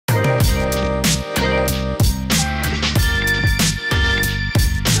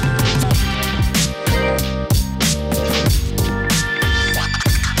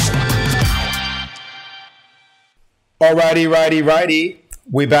Righty.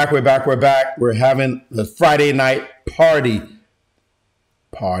 We're back. We're having the Friday night party.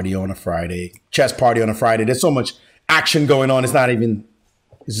 Party on a Friday. Chess party on a Friday. There's so much action going on. It doesn't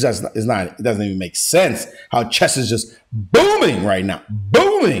even make sense how chess is just booming right now.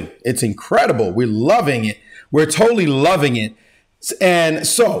 Booming. It's incredible. We're loving it. We're totally loving it. And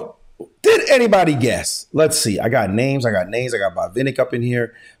so, did anybody guess? Let's see. I got names. I got Botvinnik up in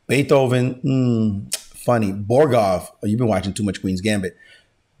here. Beethoven. Funny. Borgov. Oh, you've been watching too much Queen's Gambit.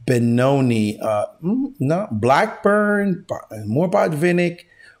 Benoni. No. Blackburn. More Botvinnik.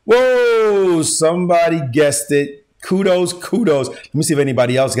 Whoa. Somebody guessed it. Kudos. Let me see if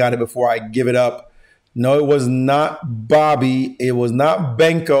anybody else got it before I give it up. No, it was not Bobby. It was not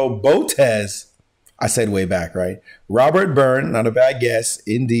Benko. Botez. I said way back, right? Robert Byrne, not a bad guess,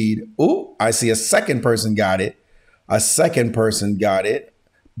 indeed. Ooh, I see a second person got it.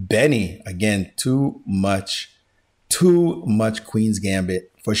 Benny, again, too much Queen's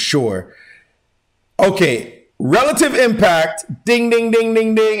Gambit for sure. Okay, relative impact, ding,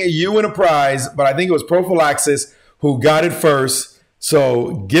 you win a prize, but I think it was Prophylaxis who got it first.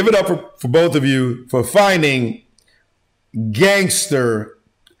 So give it up for both of you for finding Gangster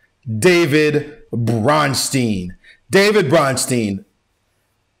David Bronstein. David Bronstein.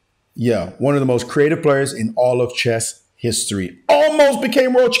 Yeah, one of the most creative players in all of chess history. Almost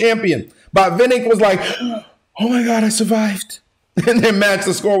became world champion. Botvinnik was like, oh my God, I survived. And their match,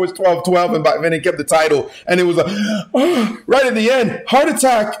 the score was 12-12, and Botvinnik kept the title. And it was right at the end, heart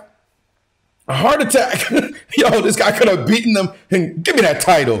attack. Yo, this guy could have beaten them and give me that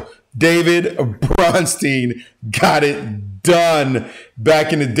title. David Bronstein got it done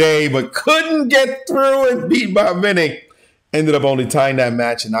back in the day, but couldn't get through and beat Botvinnik. Ended up only tying that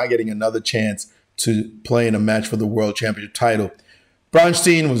match and not getting another chance to play in a match for the world championship title.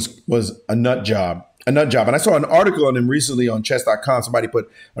 Bronstein was a nut job. And I saw an article on him recently on chess.com. Somebody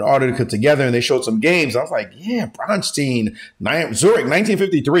put an article together and they showed some games. I was like, yeah, Bronstein, Zurich,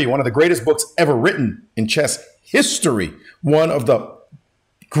 1953, one of the greatest books ever written in chess history. One of the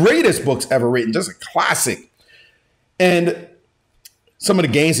greatest books ever written, just a classic. And some of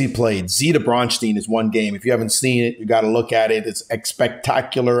the games he played, Zeta Bronstein is one game. If you haven't seen it, you got to look at it. It's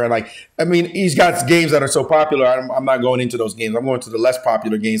spectacular. And he's got games that are so popular. I'm not going into those games. I'm going to the less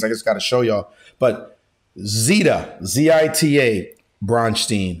popular games. I just got to show y'all. But Zeta, Z-I-T-A,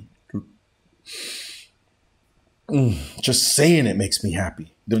 Bronstein. Just saying it makes me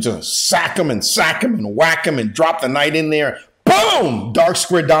happy. They're just sack him and whack him and drop the knight in there. Boom! Dark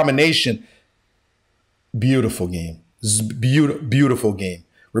square domination. Beautiful game. Beautiful game.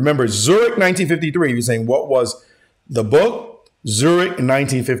 Remember, Zurich 1953. You're saying, what was the book? Zurich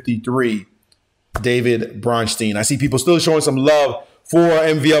 1953. David Bronstein. I see people still showing some love for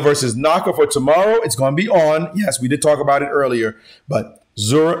MVL versus Naka for tomorrow. It's going to be on. Yes, we did talk about it earlier. But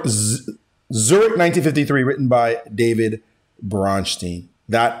Zurich 1953, written by David Bronstein.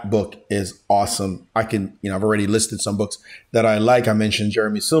 That book is awesome. I've already listed some books that I like. I mentioned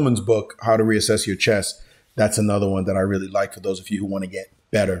Jeremy Silman's book, How to Reassess Your Chess. That's another one that I really like for those of you who want to get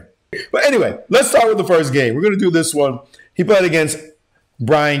better. But anyway, let's start with the first game. We're going to do this one. He played against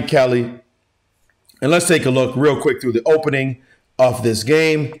Brian Kelly. And let's take a look real quick through the opening of this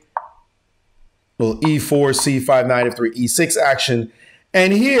game. Little E4, C5, knight F3, E6 action.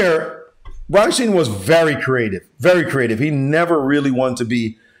 And here, Bronstein was very creative, very creative. He never really wanted to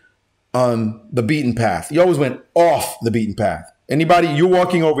be on the beaten path. He always went off the beaten path. Anybody, you're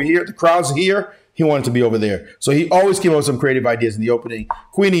walking over here, the crowd's here, he wanted to be over there. So he always came up with some creative ideas in the opening.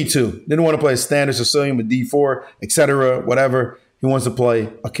 Queen E2. Didn't want to play a standard Sicilian with D4, etc., whatever. He wants to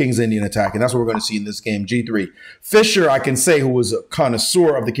play a King's Indian attack, and that's what we're going to see in this game, G3. Fischer, I can say, who was a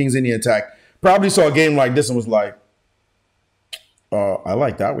connoisseur of the King's Indian attack, probably saw a game like this and was like, I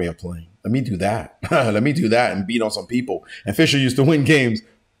like that way of playing. Let me do that. Let me do that and beat on some people. And Fischer used to win games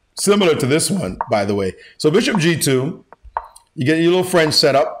similar to this one, by the way. So Bishop G2, you get your little French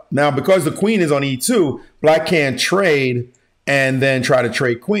setup. Now, because the queen is on E2, black can't trade and then try to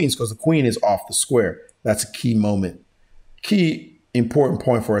trade queens because the queen is off the square. That's a key moment. Key important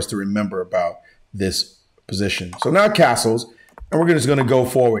point for us to remember about this position. So now castles, and we're just going to go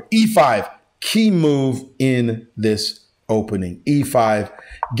forward. E5, key move in this opening. E5,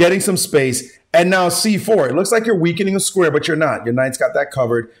 getting some space. And now C4. It looks like you're weakening a square, but you're not. Your knight's got that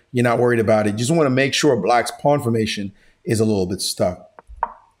covered. You're not worried about it. You just want to make sure black's pawn formation is a little bit stuck.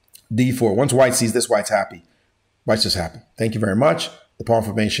 D4. Once white sees this, white's happy. White's just happy. Thank you very much. The pawn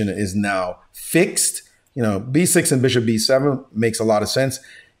formation is now fixed. B6 and bishop B7 makes a lot of sense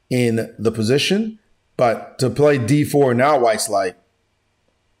in the position. But to play D4 now, white's like,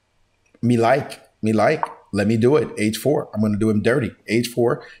 me like. let me do it. H4. I'm going to do him dirty.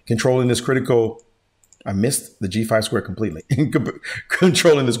 H4, controlling this critical. I missed the G5 square completely.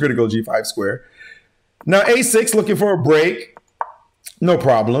 Controlling this critical G5 square. Now A6, looking for a break. No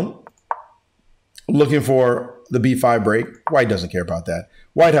problem. Looking for the B5 break. White doesn't care about that.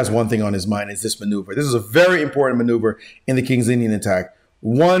 White has one thing on his mind, is this maneuver. This is a very important maneuver in the King's Indian attack.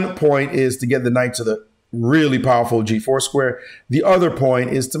 One point is to get the knight to the really powerful G4 square. The other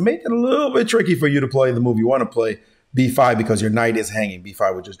point is to make it a little bit tricky for you to play the move you want to play, B5, because your knight is hanging.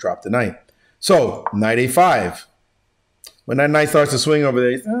 B5 would just drop the knight. So, knight A5. When that knight starts to swing over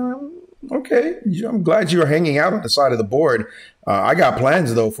there, okay, I'm glad you're hanging out on the side of the board. I got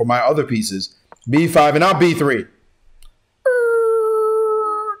plans, though, for my other pieces. B5 and now B3.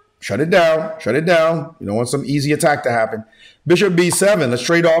 Shut it down. Shut it down. You don't want some easy attack to happen. Bishop B7. Let's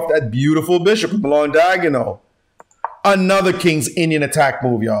trade off that beautiful bishop from the long diagonal. Another King's Indian attack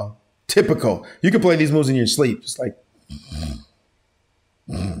move, y'all. Typical. You can play these moves in your sleep. Just like,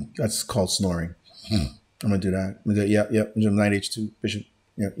 that's called snoring. I'm going to do that. I'm going to do, yeah. Knight H2, bishop,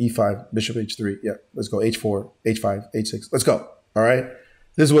 yeah, E5, bishop H3. Yeah, let's go. H4, H5, H6. Let's go. All right.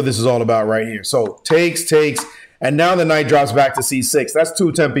 This is what this is all about right here. So takes. And now the knight drops back to C6. That's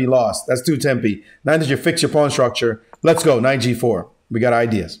 2 tempi lost. That's 2 tempi. Now that you fix your pawn structure, let's go. Knight G4. We got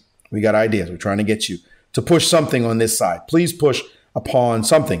ideas. We got ideas. We're trying to get you to push something on this side. Please push a pawn,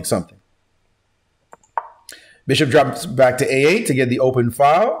 something. Bishop drops back to A8 to get the open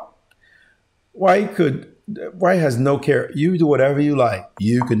file. White has no care. You do whatever you like.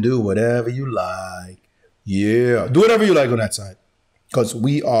 You can do whatever you like. Yeah. Do whatever you like on that side, because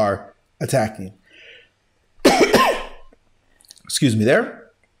we are attacking. Excuse me there.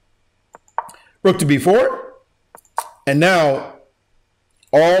 Rook to B4. And now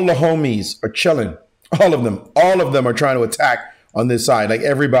all the homies are chilling. All of them are trying to attack on this side. Like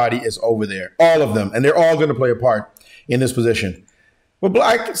everybody is over there. All of them. And they're all going to play a part in this position. But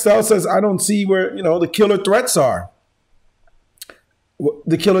Black still says, I don't see where, the killer threats are.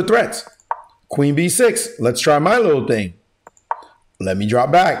 The killer threats. Queen B6. Let's try my little thing. Let me drop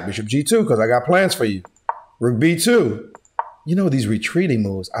back. Bishop G2, because I got plans for you. Rook B2. These retreating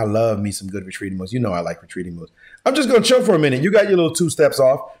moves. I love me some good retreating moves. I like retreating moves. I'm just going to chill for a minute. You got your little 2 steps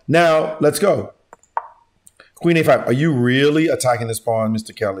off. Now, let's go. Queen A5. Are you really attacking this pawn,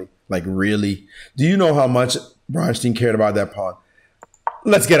 Mr. Kelly? Like, really? Do you know how much Bronstein cared about that pawn?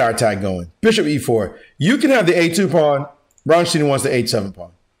 Let's get our attack going. Bishop E4. You can have the A2 pawn. Bronstein wants the H7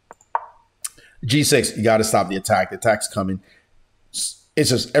 pawn. G6. You got to stop the attack. The attack's coming. It's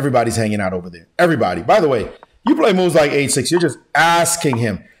just everybody's hanging out over there. Everybody. By the way, you play moves like H6. You're just asking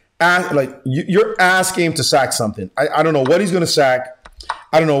him. You're asking him to sack something. I don't know what he's going to sack.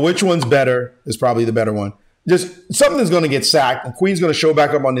 I don't know which one's better. It's probably the better one. Just something's going to get sacked. And Queen's going to show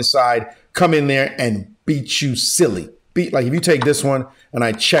back up on this side, come in there and beat you silly. Like if you take this one and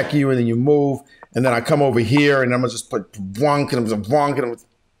I check you and then you move and then I come over here and I'm going to just put wonk and I'm wonk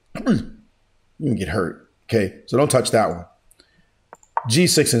and you can get hurt. Okay, so don't touch that one.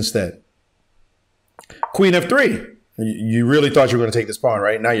 G6 instead. Queen F3. You really thought you were going to take this pawn,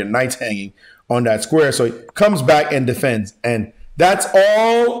 right? Now your knight's hanging on that square. So he comes back and defends. And that's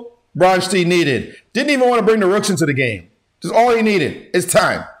all Bronstein needed. Didn't even want to bring the rooks into the game. Just all he needed. It's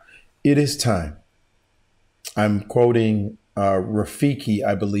time. It is time. I'm quoting Rafiki,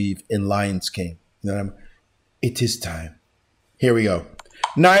 I believe, in Lions King. It is time. Here we go.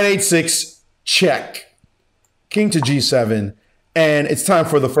 Knight H6, check. King to G7. And it's time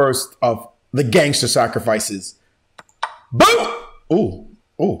for the first of the gangster sacrifices. Boom!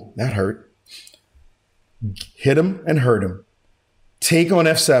 Oh, that hurt. Hit him and hurt him. Take on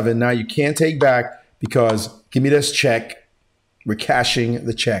F7. Now you can't take back because give me this check. We're cashing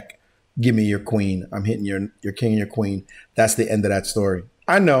the check. Give me your queen. I'm hitting your king and your queen. That's the end of that story.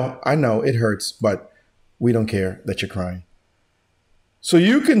 I know, it hurts, but we don't care that you're crying. So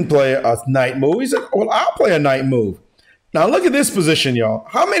you can play a knight move. He said, well, I'll play a knight move. Now look at this position, y'all.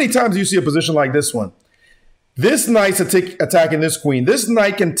 How many times do you see a position like this one? This knight's attacking this queen. This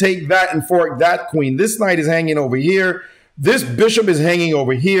knight can take that and fork that queen. This knight is hanging over here. This bishop is hanging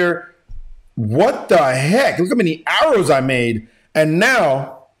over here. What the heck? Look how many arrows I made. And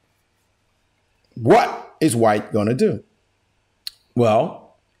now, what is white going to do?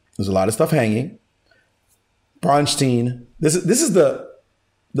 Well, there's a lot of stuff hanging. Bronstein, this is the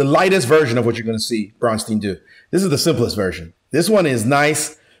lightest version of what you're going to see Bronstein do. This is the simplest version. This one is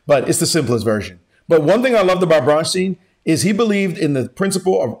nice, but it's the simplest version. But one thing I loved about Bronstein is he believed in the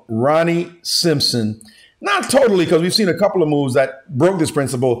principle of Ronnie Simpson. Not totally, because we've seen a couple of moves that broke this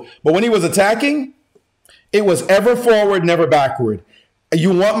principle. But when he was attacking, it was ever forward, never backward.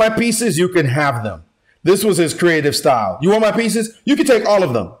 You want my pieces, you can have them. This was his creative style. You want my pieces? You can take all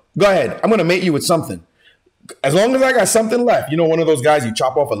of them. Go ahead. I'm going to mate you with something. As long as I got something left. You know, one of those guys, you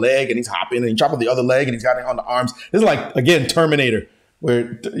chop off a leg and he's hopping, and you chop off the other leg and he's got it on the arms. This is like, again, Terminator,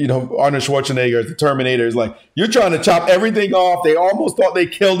 where, you know, Arnold Schwarzenegger, the Terminator, is like, you're trying to chop everything off. They almost thought they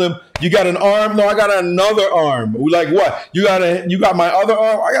killed him. You got an arm? No, I got another arm. We're like, what? You got my other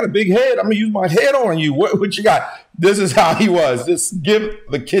arm? I got a big head. I'm going to use my head on you. What you got? This is how he was. Just give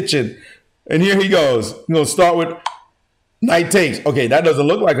the kitchen. And here he goes. You know, start with knight takes. Okay, that doesn't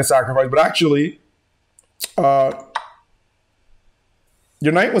look like a sacrifice, but actually, your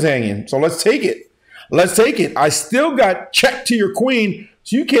knight was hanging. So let's take it. Let's take it. I still got check to your queen,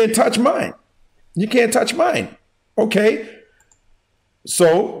 so you can't touch mine. You can't touch mine. Okay.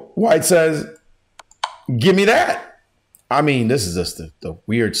 So white says, give me that. I mean, this is just the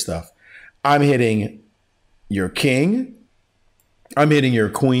weird stuff. I'm hitting your king. I'm hitting your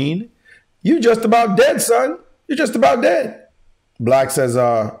queen. You just about dead, son. You're just about dead. Black says,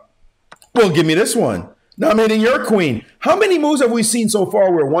 well, give me this one. Now I'm hitting your queen. How many moves have we seen so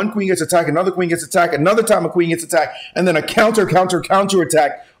far where one queen gets attacked, another queen gets attacked, another time a queen gets attacked, and then a counter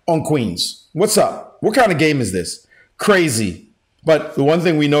attack on queens? What's up? What kind of game is this? Crazy. But the one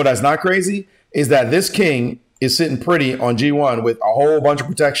thing we know that's not crazy is that this king is sitting pretty on G1 with a whole bunch of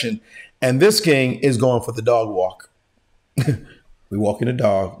protection, and this king is going for the dog walk. We're walking the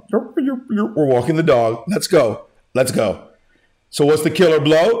dog. We're walking the dog. Let's go. Let's go. So what's the killer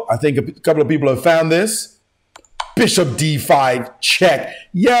blow? I think a couple of people have found this. Bishop D5 check.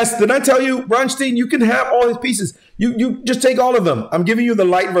 Yes, did I tell you, Bronstein, you can have all his pieces. You just take all of them. I'm giving you the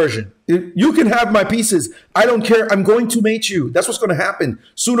light version. You can have my pieces. I don't care. I'm going to mate you. That's what's going to happen.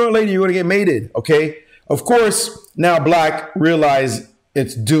 Sooner or later, you're going to get mated, okay? Of course, now Black realize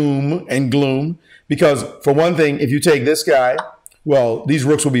it's doom and gloom because, for one thing, if you take this guy, well, these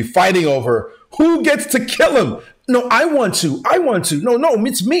rooks will be fighting over who gets to kill him. No, I want to. No,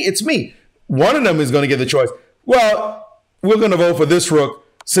 it's me. It's me. One of them is going to get the choice. Well, we're going to vote for this rook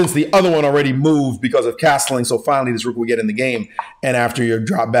since the other one already moved because of castling. So finally, this rook will get in the game. And after your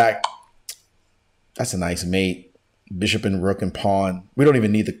drop back, that's a nice mate. Bishop and rook and pawn. We don't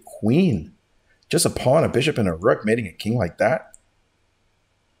even need the queen. Just a pawn, a bishop, and a rook mating a king like that.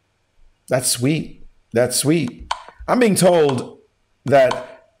 That's sweet. That's sweet. I'm being told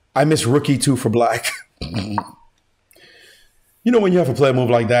that I miss rook e2 for Black. You know, when you have to play a move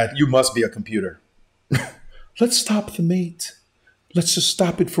like that, you must be a computer. Let's stop the mate. Let's just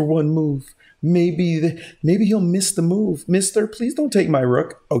stop it for one move. Maybe he'll miss the move. Mister, please don't take my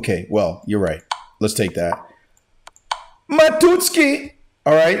rook. Okay, well, you're right. Let's take that. Matutski.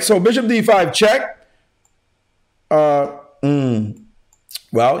 All right, so bishop d5 check. Well,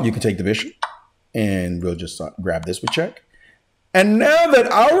 you can take the bishop, and we'll just grab this with check. And now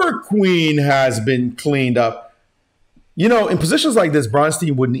that our queen has been cleaned up, you know, in positions like this,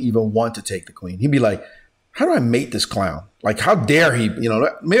 Bronstein wouldn't even want to take the queen. He'd be like, how do I mate this clown? Like, how dare he? You know,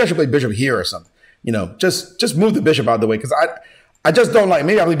 maybe I should play bishop here or something. You know, just move the bishop out of the way because I just don't like,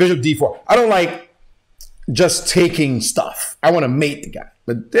 maybe I'll play bishop d4. I don't like just taking stuff. I want to mate the guy.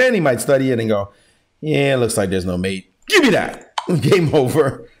 But then he might study it and go, yeah, it looks like there's no mate. Give me that. Game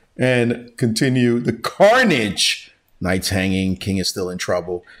over. And continue the carnage. Knight's hanging. King is still in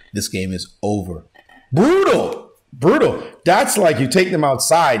trouble. This game is over. Brutal. Brutal. That's like you take them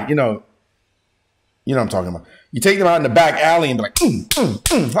outside, you know what I'm talking about. You take them out in the back alley and be like,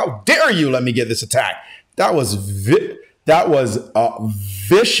 how dare you let me get this attack? That was vicious.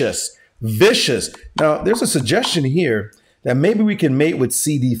 Now, there's a suggestion here that maybe we can mate with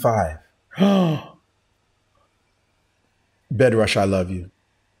CD5. Bedrush, I love you.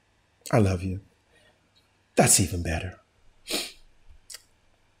 I love you. That's even better.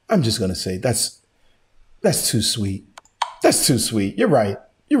 I'm just going to say that's too sweet. That's too sweet. You're right.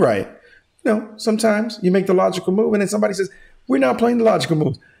 You're right. You know, sometimes you make the logical move and then somebody says, we're not playing the logical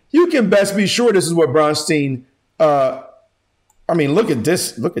moves. You can best be sure this is what Bronstein, I mean, look at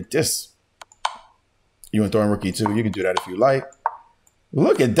this. Look at this. You want to throw in rookie too? You can do that if you like.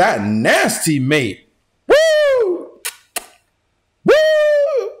 Look at that nasty mate. Woo! Woo!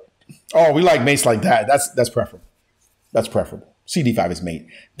 Oh, we like mates like that. That's preferable. That's preferable. CD5 is mate.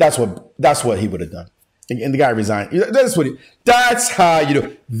 That's what he would have done. And the guy resigned. That's how you do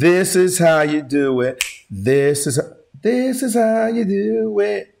it. This is how you do it. This is how you do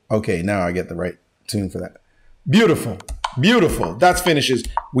it. Okay, now I get the right tune for that. Beautiful. Beautiful. That's finishes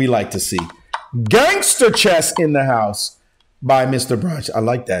we like to see. Gangster chess in the house by Mr. Brunch. I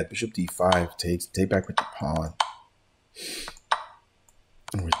like that. Bishop d5 take back with the pawn.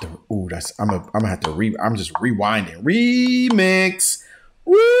 Ooh, I'm just rewinding. Remix.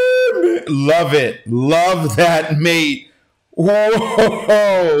 Woo, love it. Love that mate.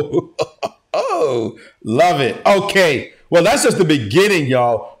 Whoa. Oh, love it. Okay. Well, that's just the beginning,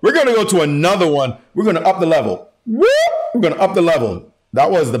 y'all. We're going to go to another one. We're going to up the level. Woo! We're going to up the level.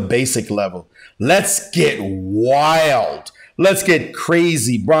 That was the basic level. Let's get wild. Let's get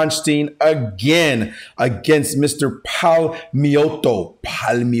crazy. Bronstein again against Mr. Palmiotto.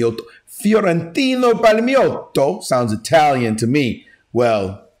 Palmiotto. Fiorentino Palmiotto. Sounds Italian to me.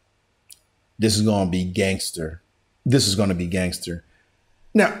 Well, this is going to be gangster. This is going to be gangster.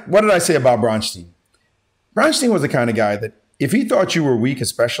 Now, what did I say about Bronstein? Bronstein was the kind of guy that if he thought you were weak,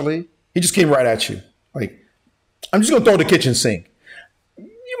 especially, he just came right at you. Like, I'm just going to throw the kitchen sink.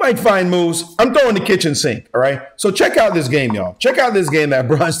 You might find moves. I'm throwing the kitchen sink, all right? So check out this game, y'all. Check out this game that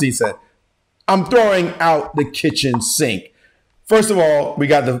Bronstein said. I'm throwing out the kitchen sink. First of all, we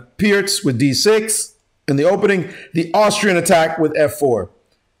got the Pirc with D6 in the opening, the Austrian attack with F4.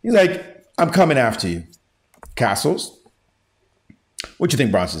 He's like, I'm coming after you. Castles. What you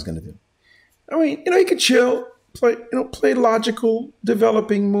think Bronson's going to do? I mean, he could chill, play logical,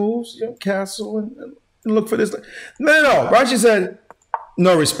 developing moves, castle, and look for this. No. Bronson said,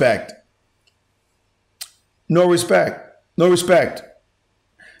 no respect. No respect. No respect.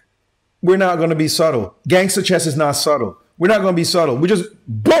 We're not going to be subtle. Gangster chess is not subtle. We're not going to be subtle. We just,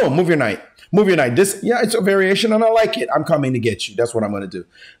 boom, move your knight. Move your knight. This, it's a variation, and I like it. I'm coming to get you. That's what I'm going to do.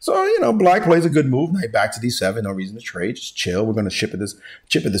 So, Black plays a good move. Knight back to D7. No reason to trade. Just chill. We're going to chip at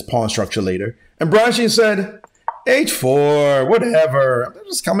this pawn structure later. And Bronstein said, H4, whatever. I'm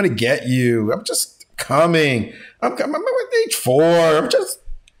just coming to get you. I'm just coming. I'm with H4.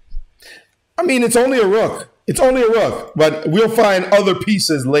 It's only a rook. It's only a rook. But we'll find other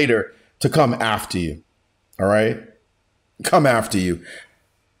pieces later to come after you. All right? Come after you.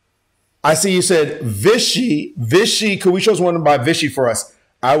 I see you said Vichy. Vichy, could we show one by Vichy for us?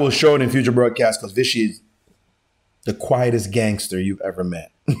 I will show it in future broadcasts because Vichy is the quietest gangster you've ever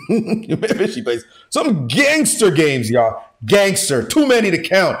met. Vichy plays some gangster games, y'all. Gangster. Too many to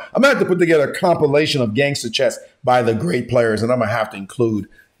count. I'm going to have to put together a compilation of gangster chess by the great players, and I'm going to have to include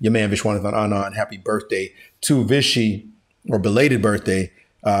your man Vishwanathan Anand. Happy birthday to Vichy, or belated birthday.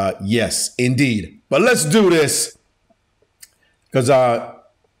 Yes, indeed. But let's do this because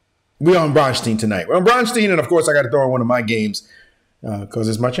we're on Bronstein tonight. We're on Bronstein, and of course, I got to throw in one of my games because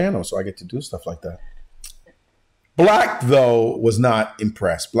it's my channel, so I get to do stuff like that. Black, though, was not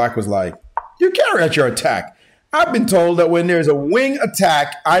impressed. Black was like, you carry out your attack. I've been told that when there's a wing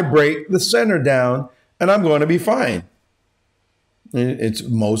attack, I break the center down, and I'm going to be fine. It's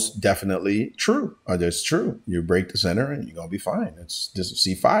most definitely true. That's true. You break the center and you're going to be fine. It's just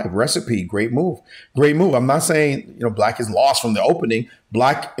C5 recipe. Great move. Great move. I'm not saying, Black is lost from the opening.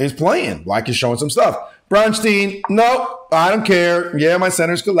 Black is playing. Black is showing some stuff. Bronstein, no, I don't care. Yeah, my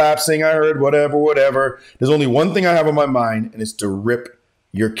center's collapsing. I heard whatever. There's only one thing I have on my mind, and it's to rip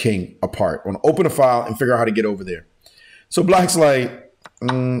your king apart. I want to open a file and figure out how to get over there. So Black's like,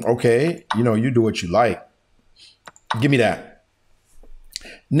 okay, you do what you like. Give me that.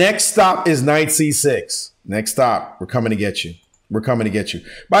 Next stop is knight c6. Next stop. We're coming to get you. We're coming to get you.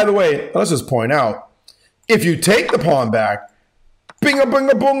 By the way, let's just point out, if you take the pawn back, binga,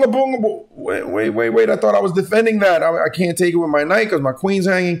 binga, boonga, boonga, wait. I thought I was defending that. I can't take it with my knight because my queen's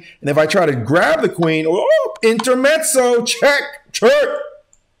hanging. And if I try to grab the queen, intermezzo, check.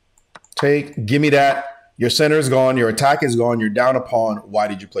 Take, give me that. Your center is gone. Your attack is gone. You're down a pawn. Why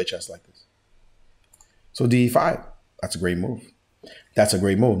did you play chess like this? So d5. That's a great move. That's a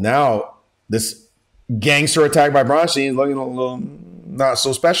great move. Now, this gangster attack by Bronstein is looking a little not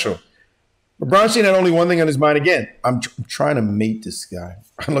so special. But Bronstein had only one thing on his mind again. I'm trying to mate this guy.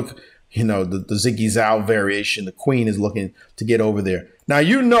 Look, the Ziggy Zhao variation. The queen is looking to get over there. Now,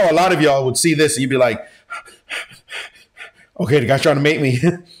 a lot of y'all would see this and you'd be like, okay, the guy's trying to mate me.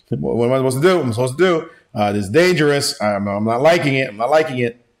 What am I supposed to do? I'm supposed to do. This is dangerous. I'm not liking it. I'm not liking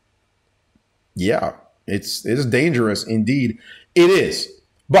it. Yeah, it is dangerous indeed. It is,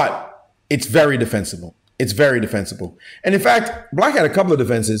 but it's very defensible. It's very defensible. And in fact, Black had a couple of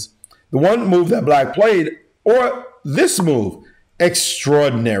defenses. The one move that Black played, or this move,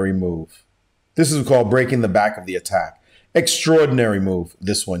 extraordinary move. This is called breaking the back of the attack. Extraordinary move,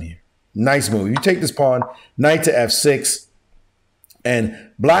 this one here. Nice move. You take this pawn, knight to f6,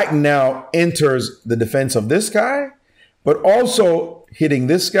 and Black now enters the defense of this guy, but also hitting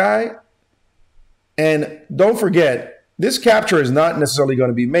this guy. And don't forget, this capture is not necessarily going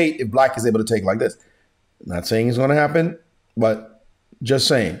to be mate if Black is able to take like this. I'm not saying it's going to happen, but just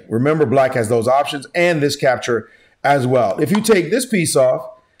saying. Remember, Black has those options and this capture as well. If you take this piece off,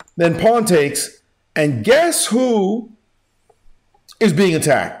 then pawn takes, and guess who is being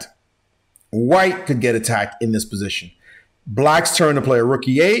attacked. White could get attacked in this position. Black's turn to play a rook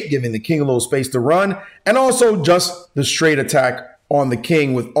e8, giving the king a little space to run, and also just the straight attack on the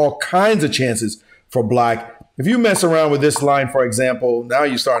king with all kinds of chances for black. If you mess around with this line, for example, now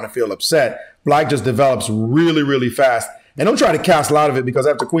you're starting to feel upset. Black just develops really, really fast. And don't try to castle out of it, because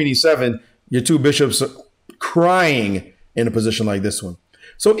after queen e7, your two bishops are crying in a position like this one.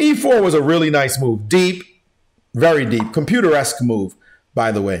 So e4 was a really nice move. Deep, very deep, computer-esque move,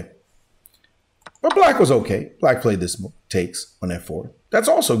 by the way. But black was okay. Black played this move, takes on f4. That's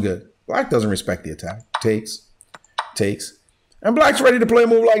also good. Black doesn't respect the attack. Takes, takes. And black's ready to play a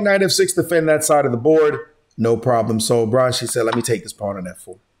move like knight f6, defend that side of the board. No problem. So she said, let me take this pawn on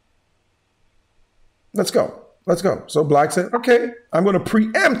f4. Let's go. Let's go. So black said, okay, I'm going to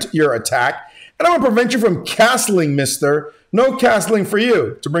preempt your attack, and I'm going to prevent you from castling, mister. No castling for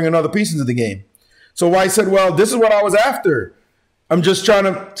you to bring another piece into the game. So white said, well, this is what I was after. I'm just trying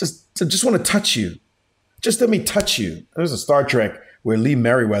to just want to touch you. Just let me touch you. There's a Star Trek where Lee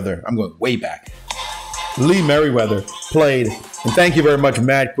Merriweather, I'm going way back. Lee Merriweather played, and thank you very much,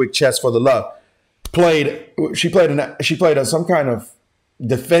 Mad Quick Chess, for the love. She played some kind of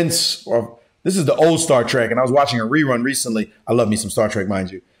defense, or this is the old Star Trek, and I was watching a rerun recently. I love me some Star Trek,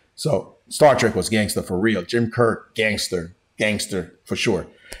 mind you. So Star Trek was gangster for real. Jim Kirk, gangster for sure.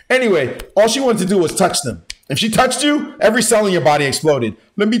 Anyway, all she wanted to do was touch them. If she touched you, every cell in your body exploded.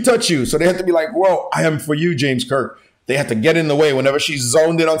 Let me touch you. So they had to be like, whoa, I am for you, James Kirk. They had to get in the way whenever she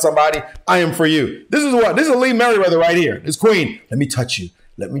zoned in on somebody. I am for you. This is Lee Merriweather right here. This queen. Let me touch you.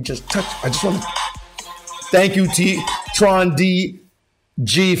 Let me just touch. I just want to. Thank you, Tron D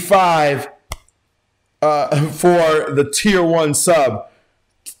G5 for the tier 1 sub.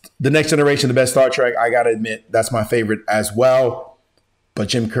 The Next Generation, the best Star Trek. I got to admit, that's my favorite as well. But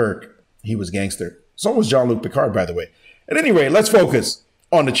Jim Kirk, he was gangster. So was Jean-Luc Picard, by the way. At any rate, let's focus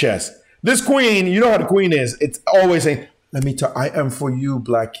on the chess. This queen, you know how the queen is. It's always saying, let me I am for you,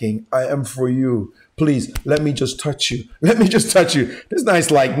 Black King. I am for you. Please, let me just touch you. Let me just touch you. This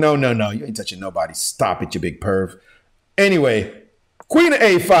knight's like, no. You ain't touching nobody. Stop it, you big perv. Anyway, queen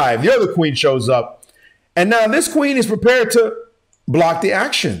a5. The other queen shows up. And now this queen is prepared to block the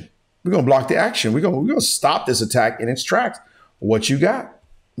action. We're going to block the action. We're going to stop this attack in its tracks. What you got?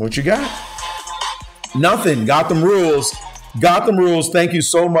 What you got? Nothing. Got them rules. Got them rules. Thank you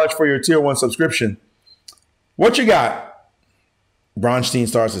so much for your tier 1 subscription. What you got? Bronstein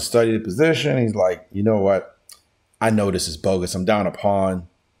starts to study the position. He's like, you know what? I know this is bogus. I'm down a pawn.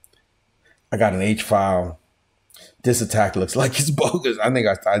 I got an H file. This attack looks like it's bogus. I think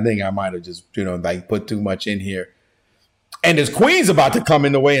I might have just, put too much in here. And this queen's about to come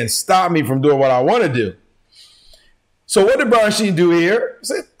in the way and stop me from doing what I want to do. So what did Bronstein do here? He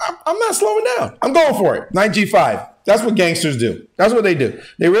said, I'm not slowing down. I'm going for it. Knight G5. That's what gangsters do. That's what they do.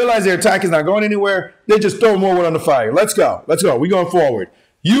 They realize their attack is not going anywhere. They just throw more wood on the fire. Let's go. Let's go. We're going forward.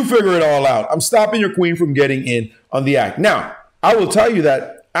 You figure it all out. I'm stopping your queen from getting in on the act. Now, I will tell you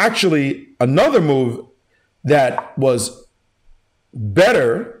that actually another move that was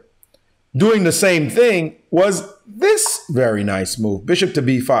better doing the same thing was this very nice move. Bishop to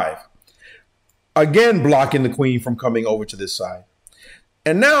B5. Again, blocking the queen from coming over to this side.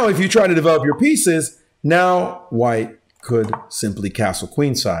 And now if you try to develop your pieces, now white could simply castle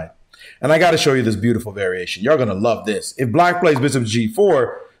queenside. And I got to show you this beautiful variation. You're going to love this. If black plays bishop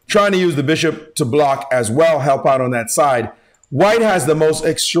G4, trying to use the bishop to block as well, help out on that side, white has the most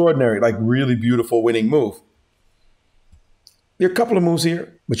extraordinary, like really beautiful winning move. There are a couple of moves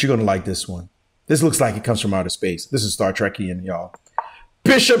here, but you're going to like this one. This looks like it comes from outer space. This is Star Trekian, y'all.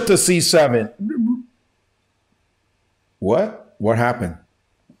 Bishop to C7. What? What happened?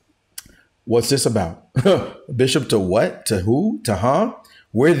 What's this about? Bishop to what? To who? To huh?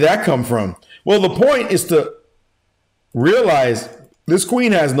 Where did that come from? Well, the point is to realize this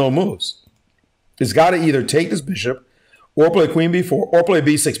queen has no moves. It's got to either take this bishop or play queen b4 or play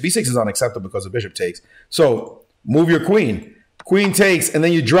b6. b6 is unacceptable because the bishop takes. So move your queen. Queen takes, and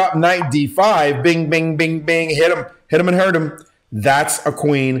then you drop knight d5. Bing, bing, bing, bing. Hit him and hurt him. That's a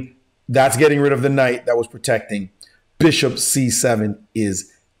queen. That's getting rid of the knight that was protecting. Bishop c7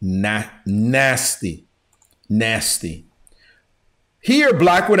 is nasty. Nasty. Here,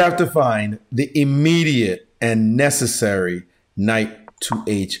 black would have to find the immediate and necessary knight to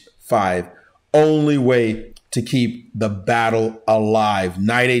h5. Only way to keep the battle alive.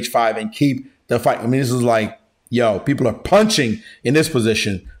 Knight h5 and keep the fight. I mean, this is like, yo, people are punching in this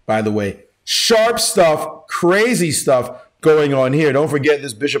position, by the way. Sharp stuff, crazy stuff going on here. Don't forget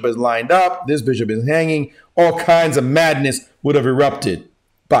this bishop is lined up. This bishop is hanging. All kinds of madness would have erupted.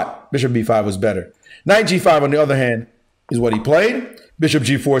 But bishop b5 was better. Knight g5, on the other hand, is what he played. Bishop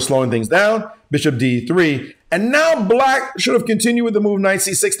g4 slowing things down. Bishop d3. And now black should have continued with the move knight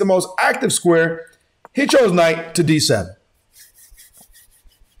c6, the most active square. He chose knight to d7.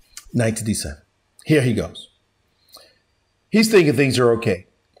 Knight to d7. Here he goes. He's thinking things are okay.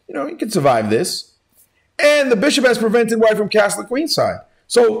 You know, he can survive this. And the bishop has prevented white from castling queenside.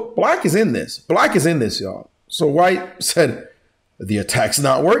 So black is in this. Black is in this, y'all. So white said, the attack's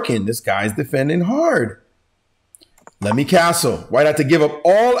not working. This guy's defending hard. Let me castle. White had to give up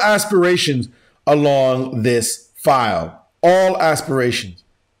all aspirations along this file. All aspirations.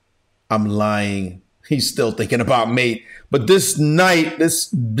 I'm lying. He's still thinking about mate. But this knight,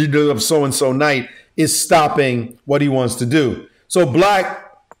 this so-and-so knight, is stopping what he wants to do. So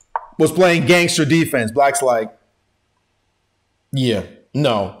black was playing gangster defense. Black's like, yeah,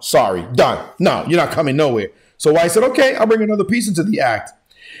 no, sorry, done. No, you're not coming nowhere. So white said, okay, I'll bring another piece into the act.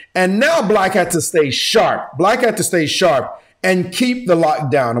 And now black had to stay sharp. Black had to stay sharp and keep the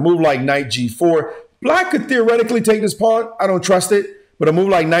lockdown. A move like knight g4. Black could theoretically take this pawn. I don't trust it. But a move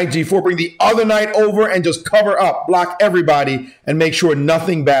like knight g4, bring the other knight over and just cover up, block everybody, and make sure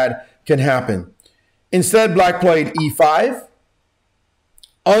nothing bad can happen. Instead, black played e5,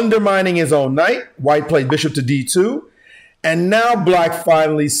 undermining his own knight. White played bishop to d2. And now black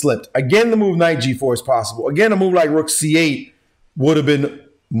finally slipped. Again, the move knight g4 is possible. Again, a move like rook c8 would have been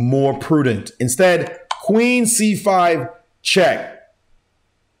more prudent. Instead, queen c5 check.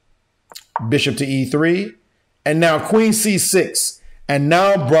 Bishop to e3. And now queen c6. And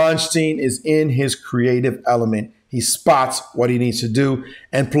now Bronstein is in his creative element. He spots what he needs to do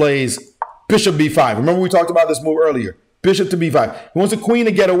and plays bishop b5. Remember we talked about this move earlier. Bishop to b5. He wants the queen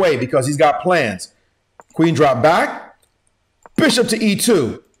to get away because he's got plans. Queen drop back. Bishop to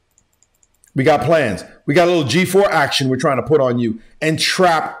e2. We got plans. We got a little g4 action we're trying to put on you and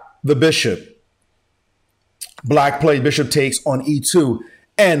trap the bishop. Black played bishop takes on e2.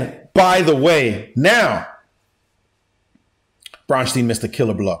 And by the way, now Bronstein missed a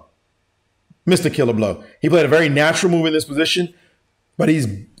killer blow. Missed a killer blow. He played a very natural move in this position, but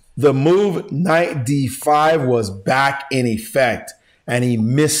the move knight d5 was back in effect, and he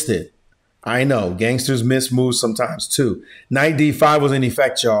missed it. I know, gangsters miss moves sometimes too. Knight d5 was in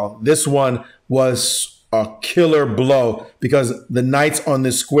effect, y'all. This one was a killer blow because the knights on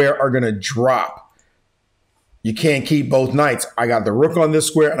this square are going to drop. You can't keep both knights. I got the rook on this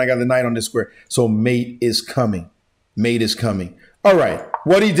square, and I got the knight on this square. So mate is coming. Mate is coming. All right.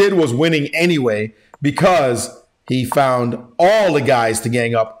 What he did was winning anyway because he found all the guys to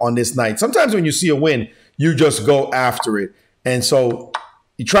gang up on this knight. Sometimes when you see a win, you just go after it. And so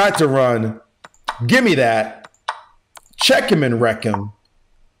he tried to run. Give me that. Check him and wreck him.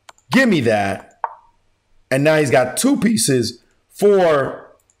 Give me that. And now he's got two pieces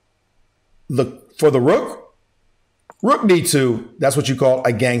for the rook. Rook d2. That's what you call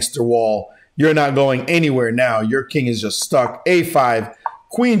a gangster wall. You're not going anywhere now. Your king is just stuck. a5,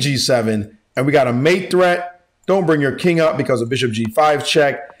 queen g7, and we got a mate threat. Don't bring your king up because of bishop g5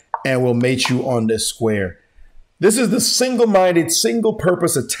 check, and we'll mate you on this square. This is the single-minded,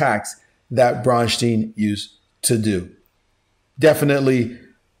 single-purpose attacks that Bronstein used to do. Definitely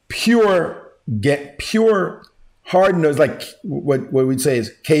pure hard-nosed, like what we'd say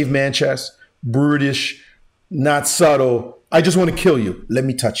is caveman chess, brutish, not subtle. I just want to kill you. Let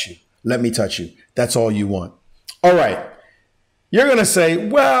me touch you. Let me touch you. That's all you want. All right. You're going to say,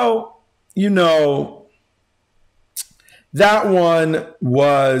 well, you know, that one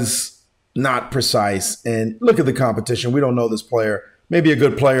was not precise. And look at the competition. We don't know this player. Maybe a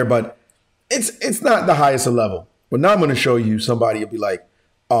good player, but it's not the highest level. But now I'm going to show you somebody will be like,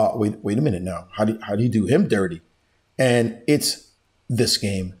 wait a minute now. How do you do him dirty? And it's this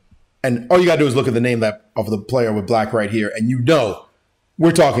game. And all you got to do is look at the name of the player with black right here, and you know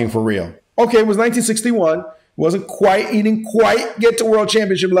we're talking for real. Okay, it was 1961. He didn't quite get to world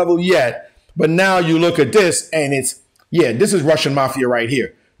championship level yet. But now you look at this, and this is Russian Mafia right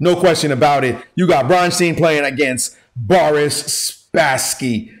here. No question about it. You got Bronstein playing against Boris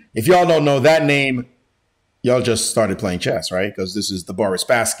Spassky. If y'all don't know that name, y'all just started playing chess, right? Because this is the Boris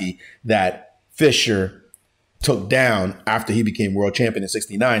Spassky that Fischer took down after he became world champion in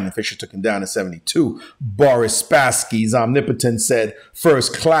 69, and Fischer took him down in 72. Boris Spassky's omnipotence said,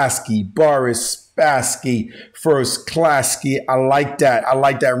 first classky, Boris Spassky, first classky. I like that. I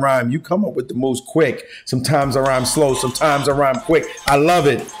like that rhyme. You come up with the moves quick. Sometimes I rhyme slow. Sometimes I rhyme quick. I love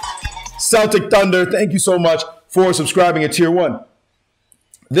it. Celtic Thunder, thank you so much for subscribing at Tier 1.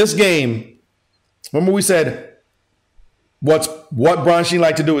 This game, remember we said what Bronstein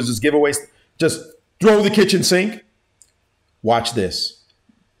like to do is just give away, just throw the kitchen sink. Watch this.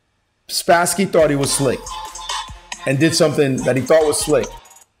 Spassky thought he was slick. and did something that he thought was slick.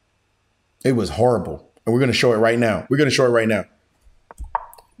 It was horrible. And we're going to show it right now. We're going to show it right now.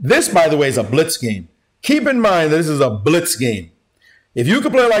 This, by the way, is a blitz game. Keep in mind that this is a blitz game. If you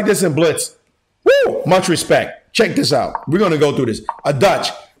can play like this in blitz, woo, much respect. Check this out. We're going to go through this. A Dutch.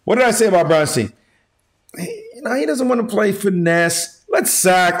 What did I say about Bronstein? He doesn't want to play finesse. Let's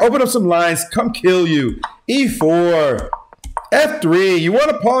sack. Open up some lines. Come kill you. E4. F3. You want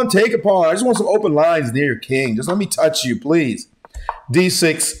a pawn? Take a pawn. I just want some open lines near your king. Just let me touch you, please.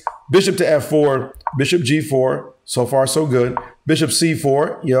 D6. Bishop to F4. Bishop G4. So far, so good. Bishop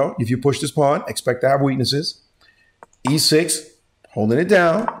C4. If you push this pawn, expect to have weaknesses. E6. Holding it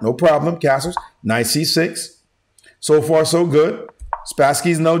down. No problem. Castles. Knight C6. So far, so good.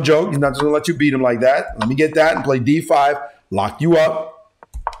 Spassky's no joke. He's not just going to let you beat him like that. Let me get that and play D5. Lock you up.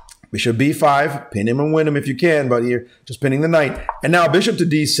 Bishop B5. Pin him and win him if you can, but here, just pinning the knight. And now Bishop to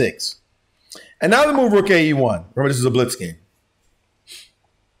D6. And now the move Rook AE1. Remember, this is a blitz game.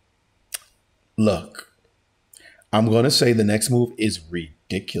 Look, I'm going to say the next move is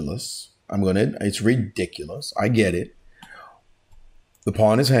ridiculous. It's ridiculous. I get it. The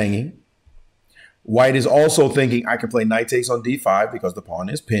pawn is hanging. White is also thinking I can play knight takes on d5 because the pawn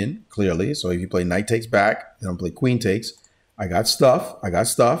is pinned, clearly. So if you play knight takes back, then I'll play queen takes. I got stuff.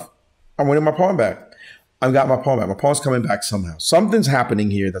 I'm winning my pawn back. I've got my pawn back. My pawn's coming back somehow. Something's happening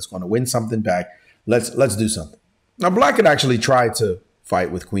here that's going to win something back. Let's do something. Now, Black had actually tried to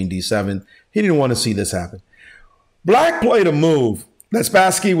fight with queen d7. He didn't want to see this happen. Black played a move that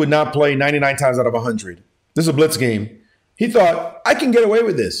Spassky would not play 99 times out of 100. This is a blitz game. He thought, I can get away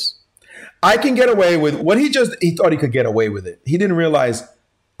with this. I can get away with what he thought he could get away with it. He didn't realize,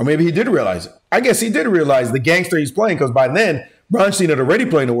 or maybe he did realize it. I guess he did realize the gangster he's playing because by then, Bronstein had already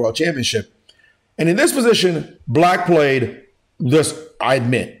played in the World Championship. And in this position, Black played this, I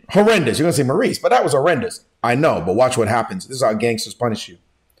admit, horrendous. You're going to say Maurice, but that was horrendous. I know, but watch what happens. This is how gangsters punish you.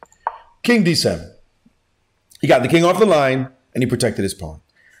 King D7. He got the king off the line, and he protected his pawn.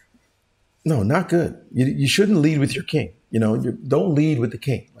 No, not good. You shouldn't lead with your king. Don't lead with the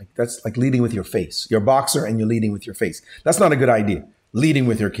king. That's like leading with your face. You're a boxer and you're leading with your face. That's not a good idea, leading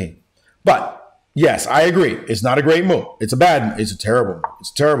with your king. But yes, I agree. It's not a great move. It's a terrible move.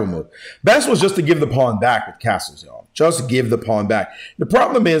 It's a terrible move. Best was just to give the pawn back with castles, y'all. Just give the pawn back. The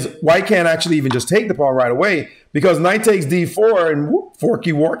problem is White can't actually even just take the pawn right away because knight takes d4 and whoop,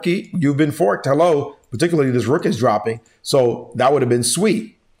 forky worky. You've been forked. Hello. Particularly this rook is dropping. So that would have been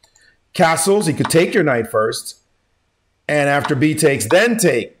sweet. Castles, he could take your knight first. And after b takes, then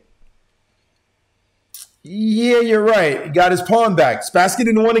take. Yeah, you're right. He got his pawn back. Spassky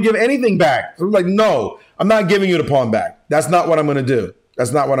didn't want to give anything back. So I was like, no, I'm not giving you the pawn back. That's not what I'm going to do.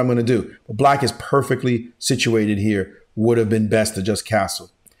 That's not what I'm going to do. But Black is perfectly situated here. Would have been best to just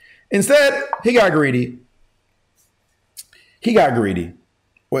castle. Instead, he got greedy.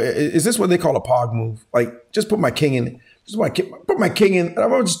 Well, is this what they call a pog move? Like, just put my king in. Put my king in. I'm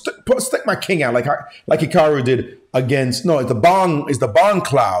going to just stick my king out like Hikaru did against. No, it's the Bong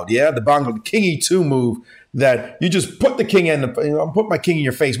Cloud. Yeah, the King E2 move that you just put the king in. Put my king in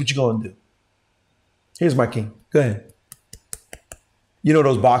your face. What you going to do? Here's my king. Go ahead. You know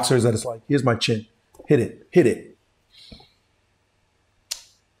those boxers that it's like, here's my chin. Hit it.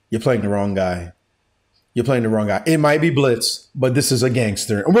 You're playing the wrong guy. It might be blitz, but this is a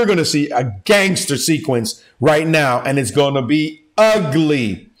gangster. And we're going to see a gangster sequence right now, and it's going to be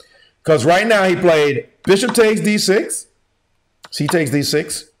ugly. Because right now he played bishop takes d6. C takes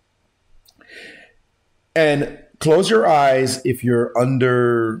d6. And close your eyes if you're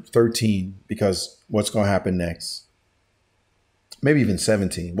under 13, because what's going to happen next? Maybe even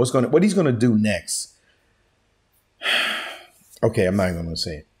 17. What he's going to do next? Okay, I'm not going to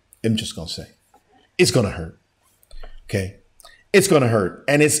say it. I'm just going to say it. It's going to hurt. Okay? It's going to hurt.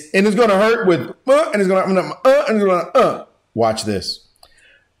 And it's going to hurt with and it's going to Watch this.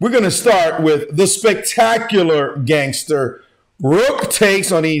 We're going to start with the spectacular gangster. Rook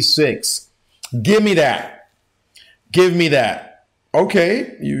takes on e6. Give me that.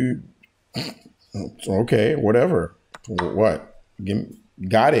 Okay, okay, whatever. What?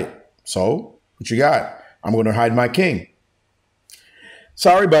 Got it. So, what you got? I'm going to hide my king.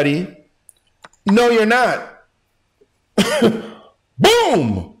 Sorry, buddy. No, you're not.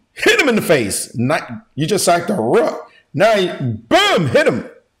 Boom! Hit him in the face. You just sacked a rook. Now, boom! Hit him.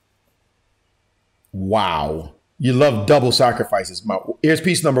 Wow. You love double sacrifices. Here's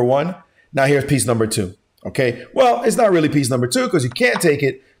piece number one. Now here's piece number two. Okay? Well, it's not really piece number two because you can't take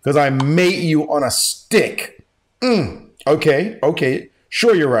it because I mate you on a stick. Okay.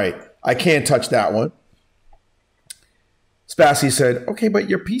 Sure, you're right. I can't touch that one. Spassky said, okay, but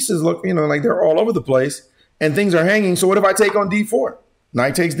your pieces look, like they're all over the place. and things are hanging. So what if I take on d4?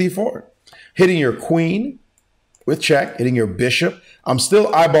 Knight takes d4. Hitting your queen with check, hitting your bishop. I'm still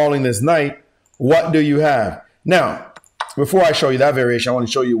eyeballing this knight. What do you have? Now, before I show you that variation, I want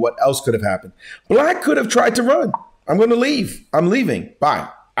to show you what else could have happened. Black could have tried to run. I'm going to leave. I'm leaving. Bye.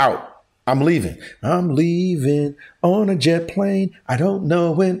 Out. I'm leaving. I'm leaving on a jet plane. I don't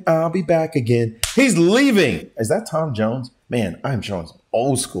know when I'll be back again. He's leaving. Is that Tom Jones? Man, I'm showing some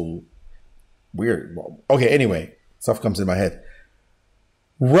old school. Weird. Okay, anyway, stuff comes in my head.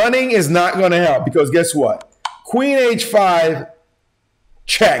 Running is not going to help because guess what? Queen h5,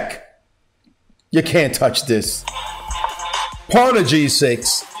 check. You can't touch this. Pawn to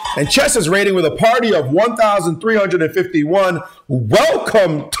g6. And chess is rating with a party of 1,351.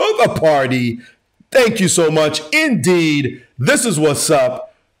 Welcome to the party. Thank you so much. Indeed, this is what's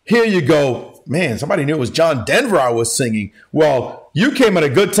up. Here you go. Man, somebody knew it was John Denver I was singing. Well, you came at a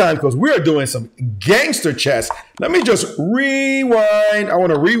good time because we are doing some gangster chess. Let me just rewind. I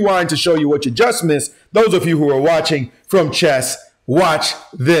want to rewind to show you what you just missed. Those of you who are watching from chess, watch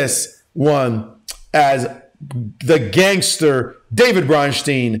this one as the gangster David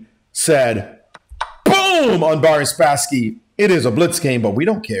Bronstein said, boom, on Barry Spassky. It is a blitz game, but we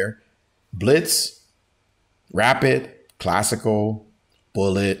don't care. Blitz, rapid, classical,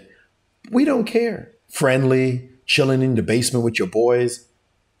 bullet. We don't care. Friendly, chilling in the basement with your boys.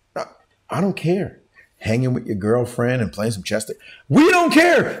 I don't care. Hanging with your girlfriend and playing some chess. We don't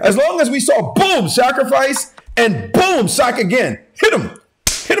care. As long as we saw boom, sacrifice, and boom, sack again. Hit him.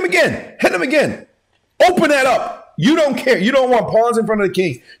 Hit him again. Hit him again. Open that up. You don't care. You don't want pawns in front of the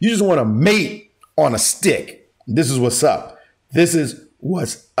king. You just want to mate on a stick. This is what's up. This is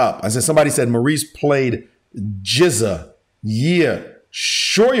what's up. I said, somebody said Maurice played Jizza. Yeah,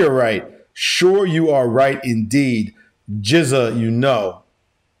 sure you're right. Sure you are right indeed. Jizza, you know.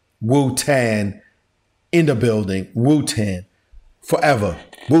 Wu-Tan in the building. Wu-Tan forever.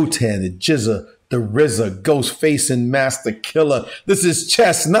 Wu-Tan, the Jizza, the RZA, ghost facing master killer. This is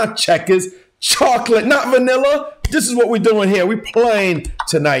chess, not checkers. Chocolate, not vanilla. This is what we're doing here. We're playing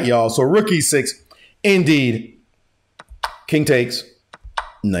tonight, y'all. So rook e6, indeed. King takes,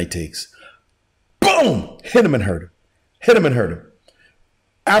 knight takes. Boom! Hit him and hurt him. Hit him and hurt him.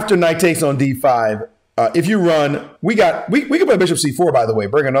 After knight takes on d5, if you run, we can play bishop c4, by the way.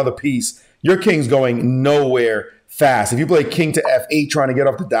 Bring another piece. Your king's going nowhere fast. If you play king to f8, trying to get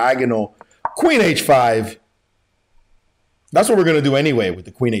off the diagonal, queen h5, that's what we're going to do anyway with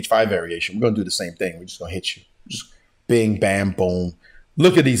the queen h5 variation. We're going to do the same thing. We're just going to hit you. Just bing, bam, boom.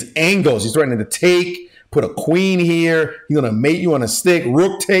 Look at these angles. He's threatening to take, put a queen here. He's going to mate you on a stick.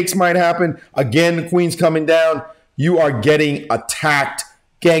 Rook takes might happen. Again, the queen's coming down. You are getting attacked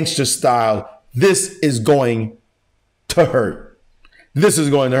gangster style. This is going to hurt. This is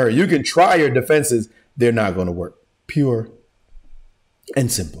going to hurt. You can try your defenses. They're not going to work. Pure and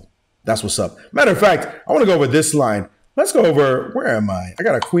simple. That's what's up. Matter of fact, I want to go over this line. Let's go over, where am I? I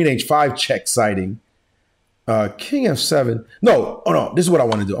got a queen h5 check sighting. King f7. No, oh no, this is what I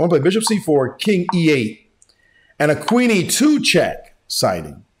want to do. I want to play bishop c4, king e8, and a queen e2 check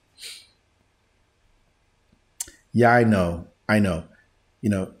sighting. Yeah, I know. You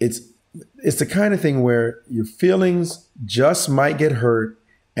know, it's the kind of thing where your feelings just might get hurt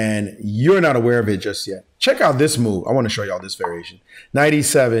and you're not aware of it just yet. Check out this move. I want to show y'all this variation. Knight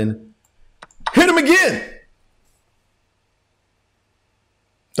e7. Hit him again.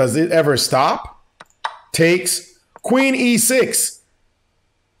 Does it ever stop? Takes. Queen e6.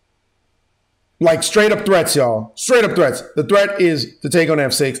 Like straight up threats, y'all. Straight up threats. The threat is to take on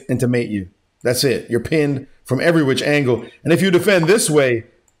f6 and to mate you. That's it. You're pinned from every which angle. And if you defend this way,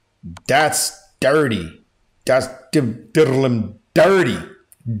 that's dirty. That's dirty.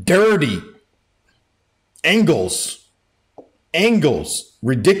 Dirty. Angles.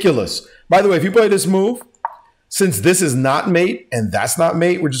 Ridiculous. By the way, if you play this move, since this is not mate and that's not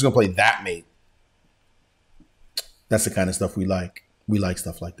mate, we're just going to play that mate. That's the kind of stuff we like. We like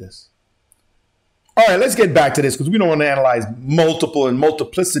stuff like this. All right, let's get back to this because we don't want to analyze multiple and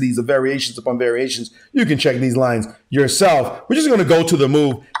multiplicities of variations upon variations. You can check these lines yourself. We're just going to go to the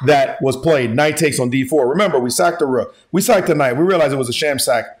move that was played. Knight takes on d4. Remember, we sacked the rook. We sacked the knight. We realized it was a sham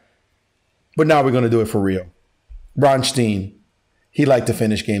sack. But now we're going to do it for real. Bronstein, he liked to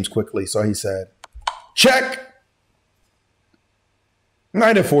finish games quickly, so he said, check.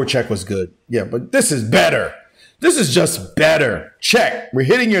 Knight f4 check was good. Yeah, but this is better. This is just better. Check. We're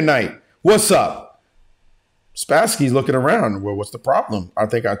hitting your knight. What's up? Spassky's looking around. Well, what's the problem? I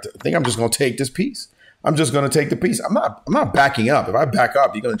think I'm just going to take this piece. I'm just going to take the piece. I'm not backing up. If I back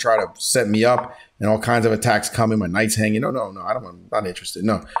up, you're going to try to set me up and all kinds of attacks coming. My knight's hanging. No. I'm not interested.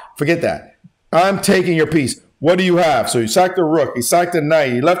 No, forget that. I'm taking your piece. What do you have? So you sacked the rook. You sacked the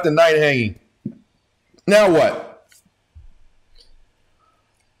knight. You left the knight hanging. Now what?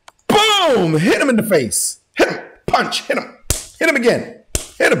 Boom! Hit him in the face. Hit him. Punch. Hit him. Hit him again.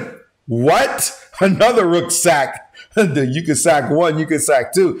 Hit him. What? Another rook sack. You can sack one. You can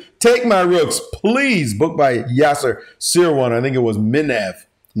sack two. Take my rooks, please. Book by Yasser Sirwan. I think it was Minev.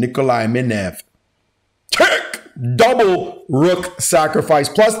 Nikolai Minev. Check. Double rook sacrifice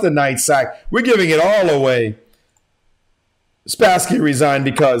plus the knight sack. We're giving it all away. Spassky resigned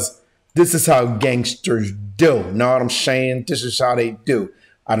because this is how gangsters do. Know what I'm saying? This is how they do.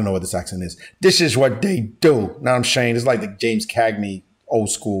 I don't know what this accent is. This is what they do. Know what I'm saying? It's like the James Cagney old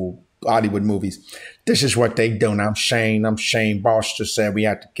school Hollywood movies. This is what they do. Now I'm Shane. Boss just said we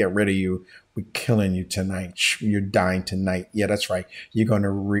have to get rid of you. We're killing you tonight. You're dying tonight. Yeah, that's right. You're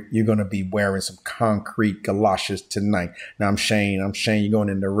gonna be wearing some concrete galoshes tonight. Now I'm Shane. You're going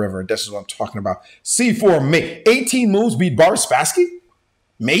in the river. This is what I'm talking about. C4 mate. 18 moves beat Boris Spassky?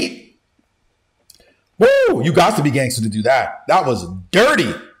 Mate? Woo! You got to be gangster to do that. That was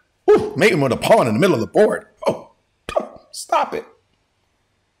dirty. Woo! Mate him with a pawn in the middle of the board. Oh, stop it.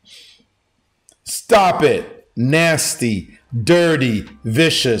 Stop it. Nasty, dirty,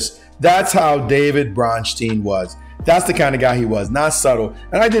 vicious. That's how David Bronstein was. That's the kind of guy he was, not subtle.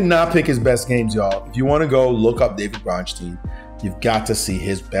 And I did not pick his best games, y'all. If you want to go look up David Bronstein, you've got to see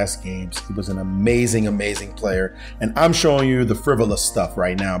his best games. He was an amazing, amazing player. And I'm showing you the frivolous stuff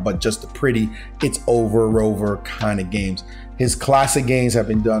right now, but just the pretty, it's over kind of games. His classic games have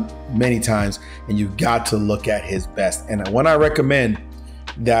been done many times, and you've got to look at his best. And when I recommend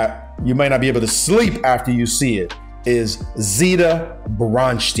that you might not be able to sleep after you see it, is Zita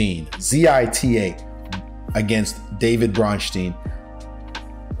Bronstein, Z-I-T-A, against David Bronstein.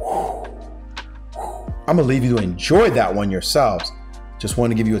 I'm gonna leave you to enjoy that one yourselves. Just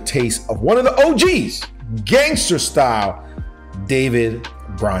want to give you a taste of one of the OGs, gangster style, David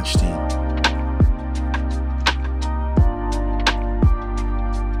Bronstein.